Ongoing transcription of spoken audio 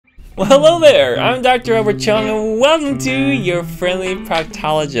Well, hello there! I'm Dr. Edward Chung and welcome to your friendly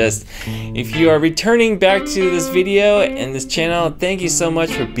proctologist. If you are returning back to this video and this channel, thank you so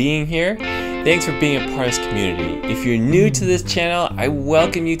much for being here. Thanks for being a part of this community. If you're new to this channel, I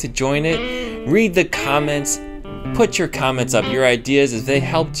welcome you to join it. Read the comments. Put your comments up, your ideas. If they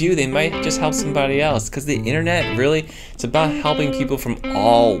helped you, they might just help somebody else. Because the internet, really, it's about helping people from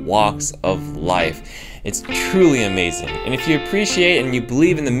all walks of life. It's truly amazing. And if you appreciate and you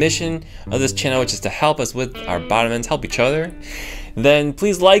believe in the mission of this channel, which is to help us with our bottom ends, help each other, then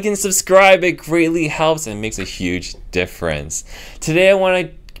please like and subscribe. It greatly helps and makes a huge difference. Today I want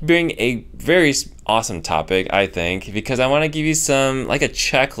to bring a very awesome topic, I think, because I want to give you some, like a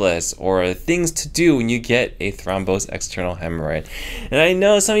checklist or things to do when you get a thrombosed external hemorrhoid. And I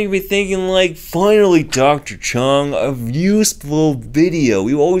know some of you be thinking like, finally Dr. Chung, a useful video.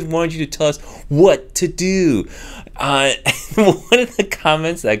 We always wanted you to tell us what to do. One of the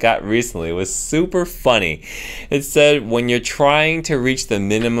comments I got recently was super funny. It said, when you're trying to reach the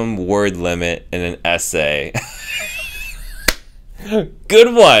minimum word limit in an essay.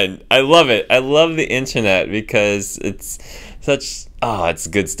 Good one. I love it. I love the internet because it's such, it's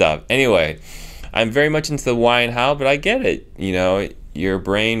good stuff. Anyway, I'm very much into the why and how, but I get it. You know, your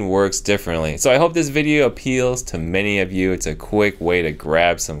brain works differently. So I hope this video appeals to many of you. It's a quick way to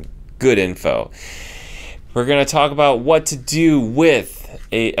grab some good info. We're going to talk about what to do with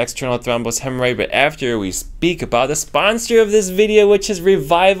a external thrombosed hemorrhoid, but after we speak about the sponsor of this video, which is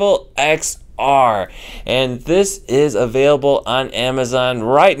ReVIVOL-XR. And this is available on Amazon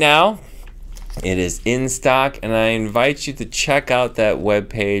right now. It is in stock, and I invite you to check out that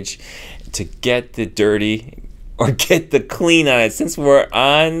webpage to get the dirty or get the clean on it, since we're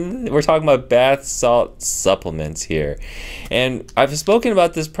talking about bath salt supplements here. And I've spoken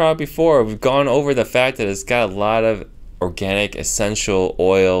about this product before. We've gone over the fact that it's got a lot of organic essential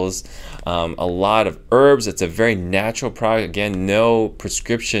oils, a lot of herbs. It's a very natural product. Again, no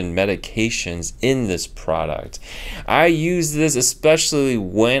prescription medications in this product. I use this especially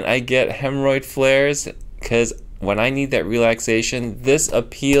when I get hemorrhoid flares, because when I need that relaxation, this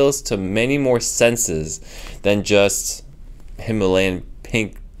appeals to many more senses than just Himalayan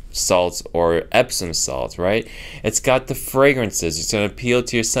pink salts or Epsom salts, right? It's got the fragrances. It's going to appeal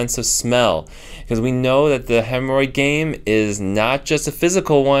to your sense of smell, because we know that the hemorrhoid game is not just a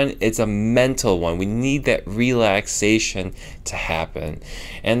physical one, it's a mental one. We need that relaxation to happen.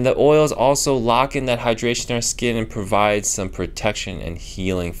 And the oils also lock in that hydration in our skin and provide some protection and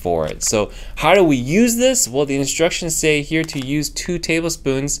healing for it. So how do we use this? Well, the instructions say here to use 2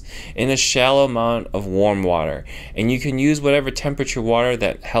 tablespoons in a shallow amount of warm water. And you can use whatever temperature water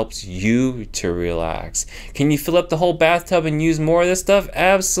that helps you to relax. Can you fill up the whole bathtub and use more of this stuff?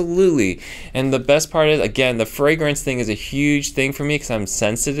 Absolutely. And the best part is, again, the fragrance thing is a huge thing for me because I'm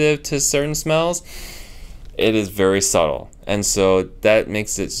sensitive to certain smells. It is very subtle, and so that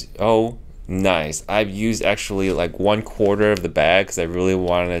makes it nice. I've used actually like 1/4 of the bag because I really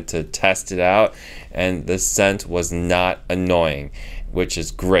wanted to test it out, and the scent was not annoying, which is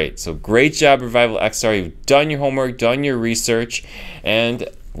great. So great job, ReVIVOL-XR. You've done your homework, done your research, and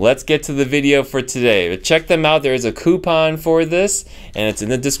let's get to the video for today. But check them out. There is a coupon for this, and it's in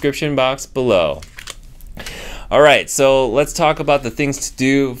the description box below. All right, so let's talk about the things to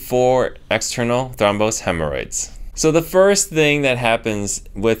do for external thrombosed hemorrhoids. So the first thing that happens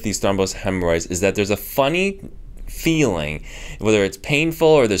with these thrombosed hemorrhoids is that there's a funny feeling, whether it's painful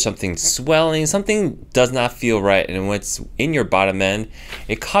or there's something swelling, something does not feel right, and when it's in your bottom end,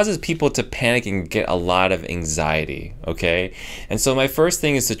 it causes people to panic and get a lot of anxiety, okay? And so my first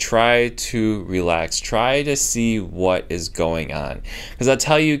thing is to try to relax, try to see what is going on, because I'll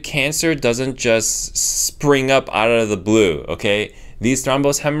tell you, cancer doesn't just spring up out of the blue, okay? These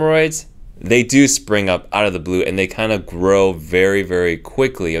thrombosed hemorrhoids, they do spring up out of the blue, and they kind of grow very, very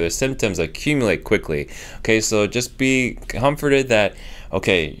quickly, or the symptoms accumulate quickly. Okay, so just be comforted that,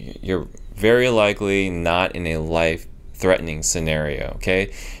 okay, you're very likely not in a life-threatening scenario,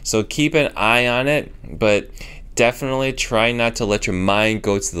 okay? So keep an eye on it, but definitely try not to let your mind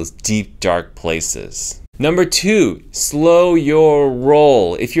go to those deep, dark places. Number 2, slow your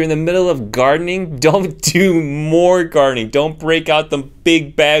roll. If you're in the middle of gardening, don't do more gardening. Don't break out the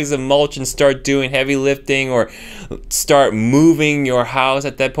big bags of mulch and start doing heavy lifting or start moving your house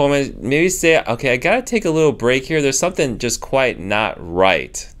at that point. Maybe say, okay, I gotta take a little break here. There's something just quite not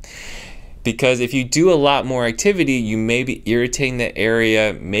right. Because if you do a lot more activity, you may be irritating the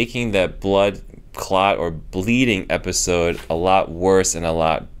area, making that blood clot or bleeding episode a lot worse and a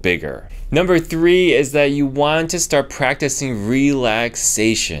lot bigger. Number 3 is that you want to start practicing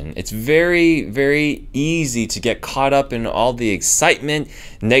relaxation. It's very, very easy to get caught up in all the excitement,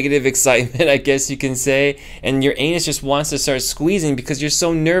 negative excitement, I guess you can say, and your anus just wants to start squeezing because you're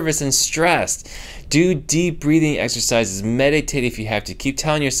so nervous and stressed. Do deep breathing exercises, meditate if you have to. Keep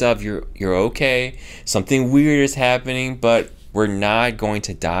telling yourself you're okay, something weird is happening, but we're not going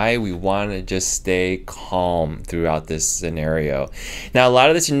to die. We want to just stay calm throughout this scenario. Now, a lot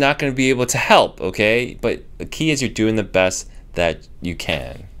of this you're not going to be able to help, okay? But the key is you're doing the best that you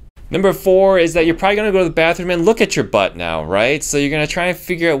can. Number 4 is that you're probably going to go to the bathroom and look at your butt now, right? So you're going to try and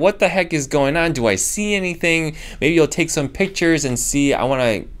figure out what the heck is going on. Do I see anything? Maybe you'll take some pictures and see, I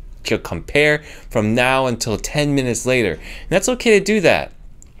want to compare from now until 10 minutes later. And that's okay to do that.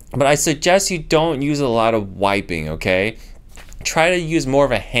 But I suggest you don't use a lot of wiping, okay? Try to use more of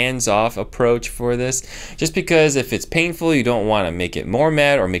a hands-off approach for this, just because if it's painful, you don't want to make it more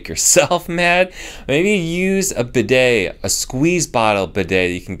mad or make yourself mad. Maybe use a bidet, a squeeze bottle bidet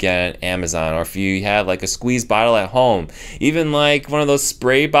that you can get on Amazon, or if you have like a squeeze bottle at home, even like one of those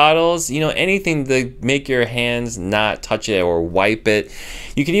spray bottles, you know, anything to make your hands not touch it or wipe it.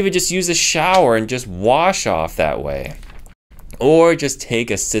 You can even just use a shower and just wash off that way. Or just take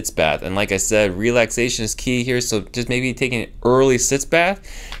a sitz bath. And like I said, relaxation is key here, so just maybe taking an early sitz bath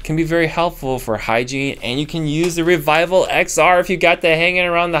can be very helpful for hygiene. And you can use the ReVIVOL-XR if you got that hanging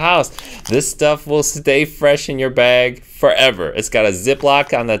around the house. This stuff will stay fresh in your bag forever. It's got a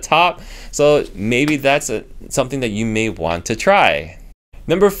Ziploc on the top, so maybe that's something that you may want to try.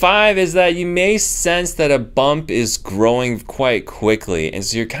 Number 5 is that you may sense that a bump is growing quite quickly, and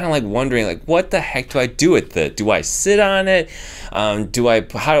so you're kind of like wondering, like, what the heck do I do with it? Do I sit on it? Can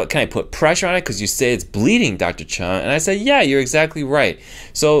I put pressure on it? Because you say it's bleeding, Dr. Chung. And I said, yeah, you're exactly right.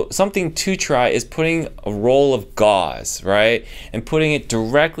 So something to try is putting a roll of gauze, right? And putting it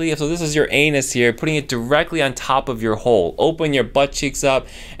directly, so this is your anus here, putting it directly on top of your hole. Open your butt cheeks up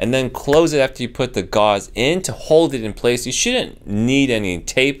and then close it after you put the gauze in to hold it in place. You shouldn't need any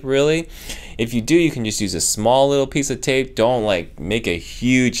tape really. If you do, you can just use a small little piece of tape. Don't like make a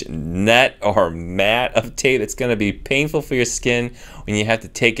huge net or mat of tape. It's gonna be painful for your skin when you have to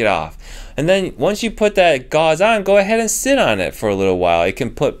take it off. And then once you put that gauze on, go ahead and sit on it for a little while. It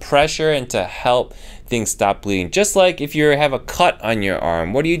can put pressure and to help things stop bleeding. Just like if you have a cut on your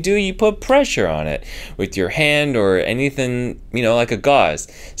arm, what do? You put pressure on it with your hand or anything, you know, like a gauze.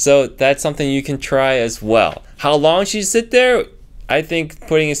 So that's something you can try as well. How long should you sit there? I think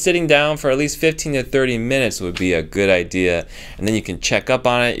sitting down for at least 15 to 30 minutes would be a good idea, and then you can check up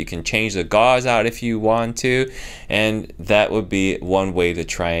on it. You can change the gauze out if you want to, and that would be one way to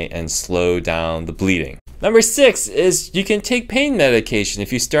try and slow down the bleeding. Number 6 is you can take pain medication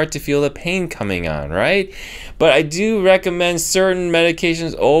if you start to feel the pain coming on, right? But I do recommend certain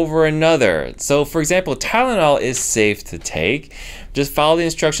medications over another. So for example, Tylenol is safe to take. Just follow the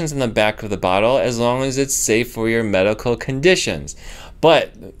instructions in the back of the bottle as long as it's safe for your medical conditions.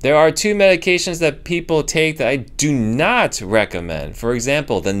 But there are 2 medications that people take that I do not recommend. For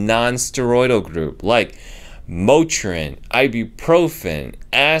example, the non-steroidal group, like Motrin, ibuprofen,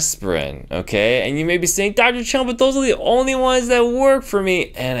 aspirin, okay? And you may be saying, Dr. Chung, but those are the only ones that work for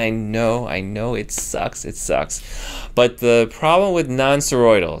me. And I know it sucks, But the problem with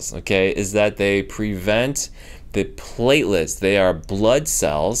non-steroidals, okay, is that they prevent the platelets. They are blood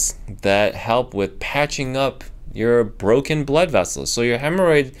cells that help with patching up your broken blood vessels. So your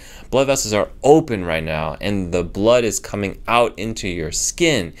hemorrhoid blood vessels are open right now and the blood is coming out into your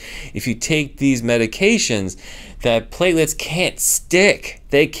skin. If you take these medications, that platelets can't stick.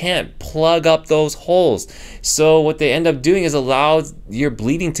 They can't plug up those holes. So what they end up doing is allow your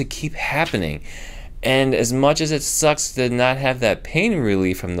bleeding to keep happening. And as much as it sucks to not have that pain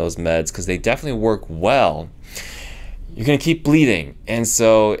relief from those meds, because they definitely work well, you're going to keep bleeding. And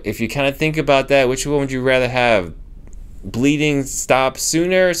so if you kind of think about that, which one would you rather have? Bleeding stop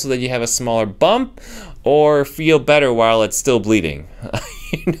sooner so that you have a smaller bump, or feel better while it's still bleeding?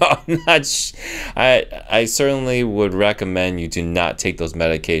 You know, I certainly would recommend you do not take those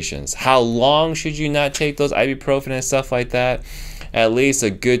medications. How long should you not take those ibuprofen and stuff like that? At least a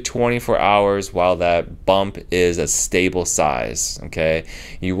good 24 hours while that bump is a stable size, okay?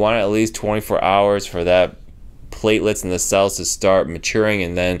 You want at least 24 hours for that platelets and the cells to start maturing,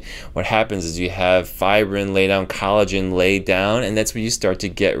 and then what happens is you have fibrin lay down, collagen lay down, and that's where you start to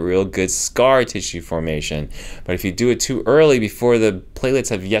get real good scar tissue formation. But if you do it too early, before the platelets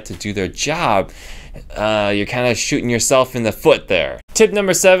have yet to do their job, you're kind of shooting yourself in the foot there. Tip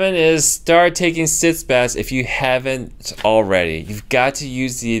number 7 is start taking sitz baths if you haven't already. You've got to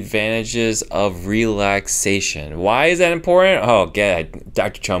use the advantages of relaxation. Why is that important? Oh, God,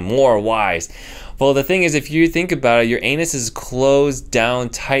 Dr. Chung, more whys. Well, the thing is, if you think about it, your anus is closed down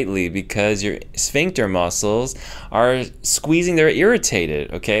tightly because your sphincter muscles are squeezing, they're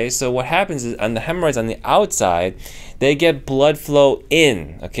irritated, okay? So what happens is on the hemorrhoids on the outside, they get blood flow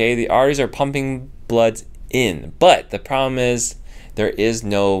in, okay? The arteries are pumping blood in, but the problem is there is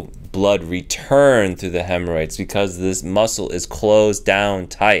no blood return through the hemorrhoids because this muscle is closed down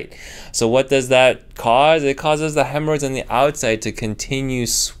tight. So what does that cause? It causes the hemorrhoids on the outside to continue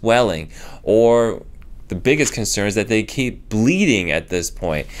swelling, or the biggest concern is that they keep bleeding at this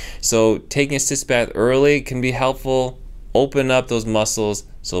point. So taking a sitz bath early can be helpful. Open up those muscles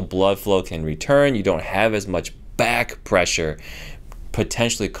so blood flow can return. You don't have as much back pressure,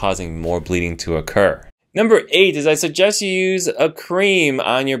 potentially causing more bleeding to occur. Number 8 is I suggest you use a cream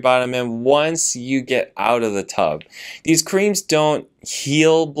on your bottom end once you get out of the tub. These creams don't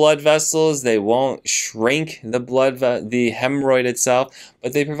heal blood vessels, they won't shrink the the hemorrhoid itself,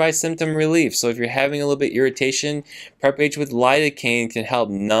 but they provide symptom relief. So if you're having a little bit irritation, preparation with lidocaine can help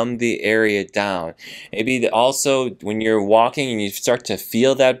numb the area down. Maybe also when you're walking and you start to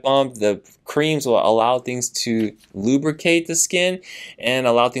feel that bump, the creams will allow things to lubricate the skin and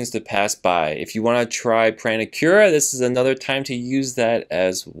allow things to pass by. If you want to try Pranicura, this is another time to use that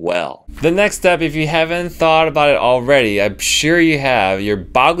as well. The next step, if you haven't thought about it already, I'm sure you have, you're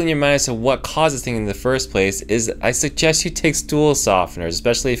boggling your mind as to what causes things in the first place, is I suggest you take stool softeners,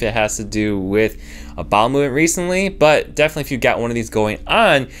 especially if it has to do with a bowel movement recently. But definitely if you've got one of these going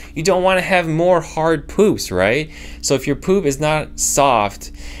on, you don't want to have more hard poops, right? So if your poop is not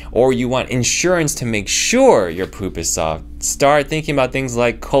soft, or you want insurance to make sure your poop is soft, start thinking about things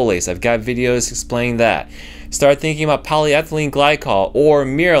like Colace. I've got videos explaining that. Start thinking about polyethylene glycol, or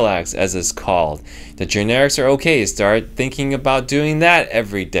Miralax as it's called. The generics are okay. Start thinking about doing that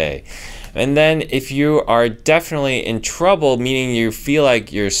every day. And then if you are definitely in trouble, meaning you feel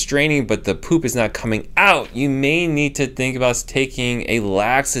like you're straining but the poop is not coming out, you may need to think about taking a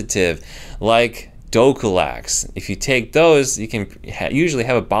laxative like Docalax. If you take those, you can usually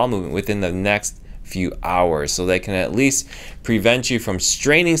have a bowel movement within the next few hours, so they can at least prevent you from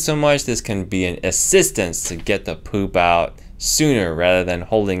straining so much. This can be an assistance to get the poop out sooner rather than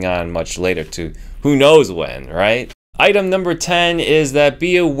holding on much later to who knows when, right? Item number 10 is that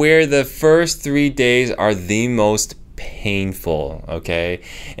be aware the first 3 days are the most painful, okay?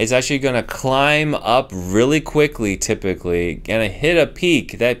 It's actually gonna climb up really quickly, typically, gonna hit a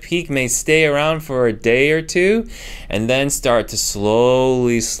peak. That peak may stay around for a day or two and then start to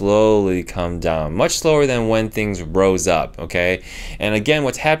slowly come down, much slower than when things rose up, okay? And again,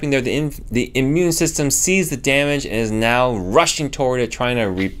 what's happening there, the immune system sees the damage and is now rushing toward it, trying to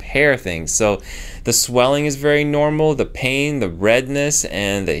repair things. So the swelling is very normal, the pain, the redness,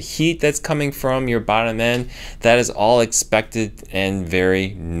 and the heat that's coming from your bottom end, that is all expected and very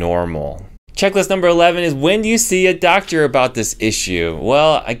normal. Checklist number 11 is, when do you see a doctor about this issue?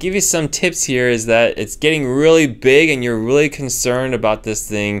 Well, I give you some tips here. Is that it's getting really big and you're really concerned about this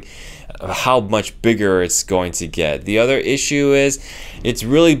thing, how much bigger it's going to get. The other issue is it's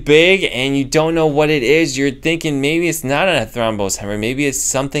really big and you don't know what it is. You're thinking maybe it's not a thrombosed hemorrhoid, maybe it's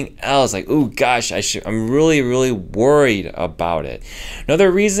something else, like, oh gosh, I'm really worried about it. Another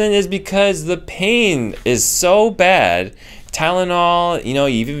reason is because the pain is so bad. Tylenol, you know,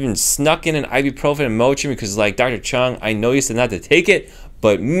 you've even snuck in an ibuprofen and Motrin because, like, Dr. Chung, I know you said not to take it,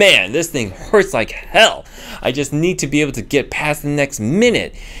 but man, this thing hurts like hell. I just need to be able to get past the next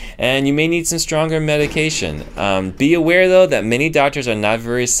minute. And you may need some stronger medication. Be aware though that many doctors are not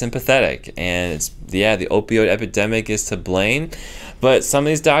very sympathetic, and the opioid epidemic is to blame. But some of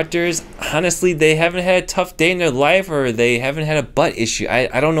these doctors, honestly, they haven't had a tough day in their life, or they haven't had a butt issue.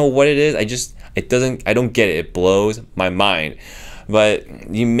 I don't know what it is. I don't get it. It blows my mind.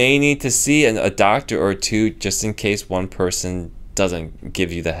 But you may need to see a doctor or two just in case one person doesn't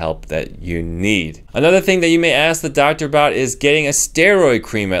give you the help that you need. Another thing that you may ask the doctor about is getting a steroid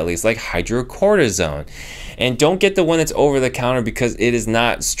cream, at least, like hydrocortisone. And don't get the one that's over the counter because it is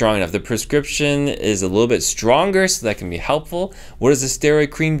not strong enough. The prescription is a little bit stronger, so that can be helpful. What does the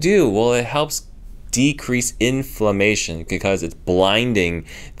steroid cream do? Well, it helps decrease inflammation because it's blinding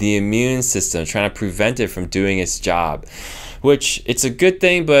the immune system, trying to prevent it from doing its job. Which, it's a good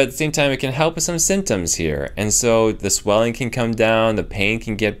thing, but at the same time it can help with some symptoms here. And so the swelling can come down, the pain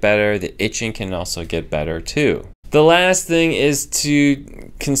can get better, the itching can also get better too. The last thing is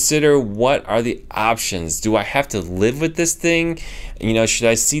to consider, what are the options? Do I have to live with this thing? You know, should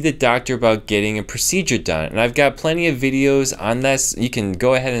I see the doctor about getting a procedure done? And I've got plenty of videos on this. You can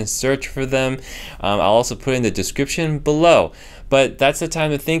go ahead and search for them. I'll also put in the description below. But that's the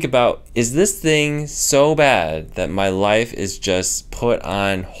time to think about, is this thing so bad that my life is just put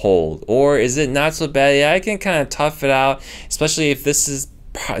on hold? Or is it not so bad? Yeah, I can kind of tough it out, especially if this is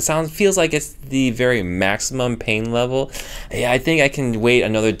feels like it's the very maximum pain level. Yeah, I think I can wait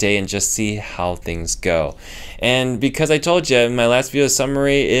another day and just see how things go. And because I told you in my last video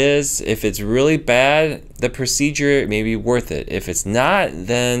summary is, if it's really bad, the procedure may be worth it. If it's not,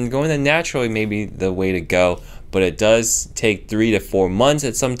 then going the natural may be the way to go. But it does take 3 to 4 months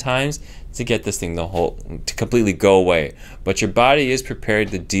at some times to get this thing to completely go away. But your body is prepared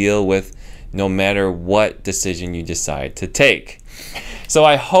to deal with no matter what decision you decide to take. So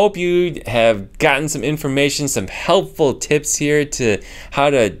I hope you have gotten some information, some helpful tips here to how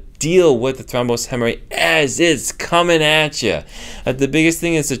to deal with the thrombosed hemorrhoid as it's coming at you. The biggest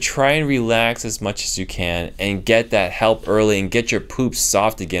thing is to try and relax as much as you can and get that help early and get your poop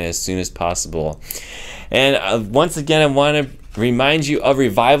soft again as soon as possible. And once again, I want to remind you of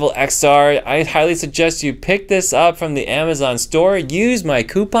ReVIVOL-XR. I highly suggest you pick this up from the Amazon store. Use my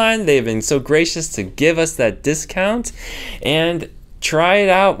coupon. They've been so gracious to give us that discount. And try it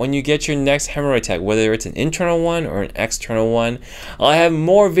out when you get your next hemorrhoid attack, whether it's an internal one or an external one. I'll have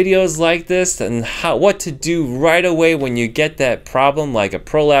more videos like this and what to do right away when you get that problem, like a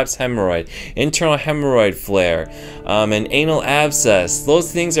prolapsed hemorrhoid, internal hemorrhoid flare, an anal abscess.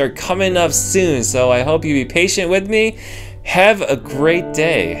 Those things are coming up soon, so I hope you be patient with me. Have a great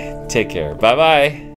day. Take care. Bye-bye.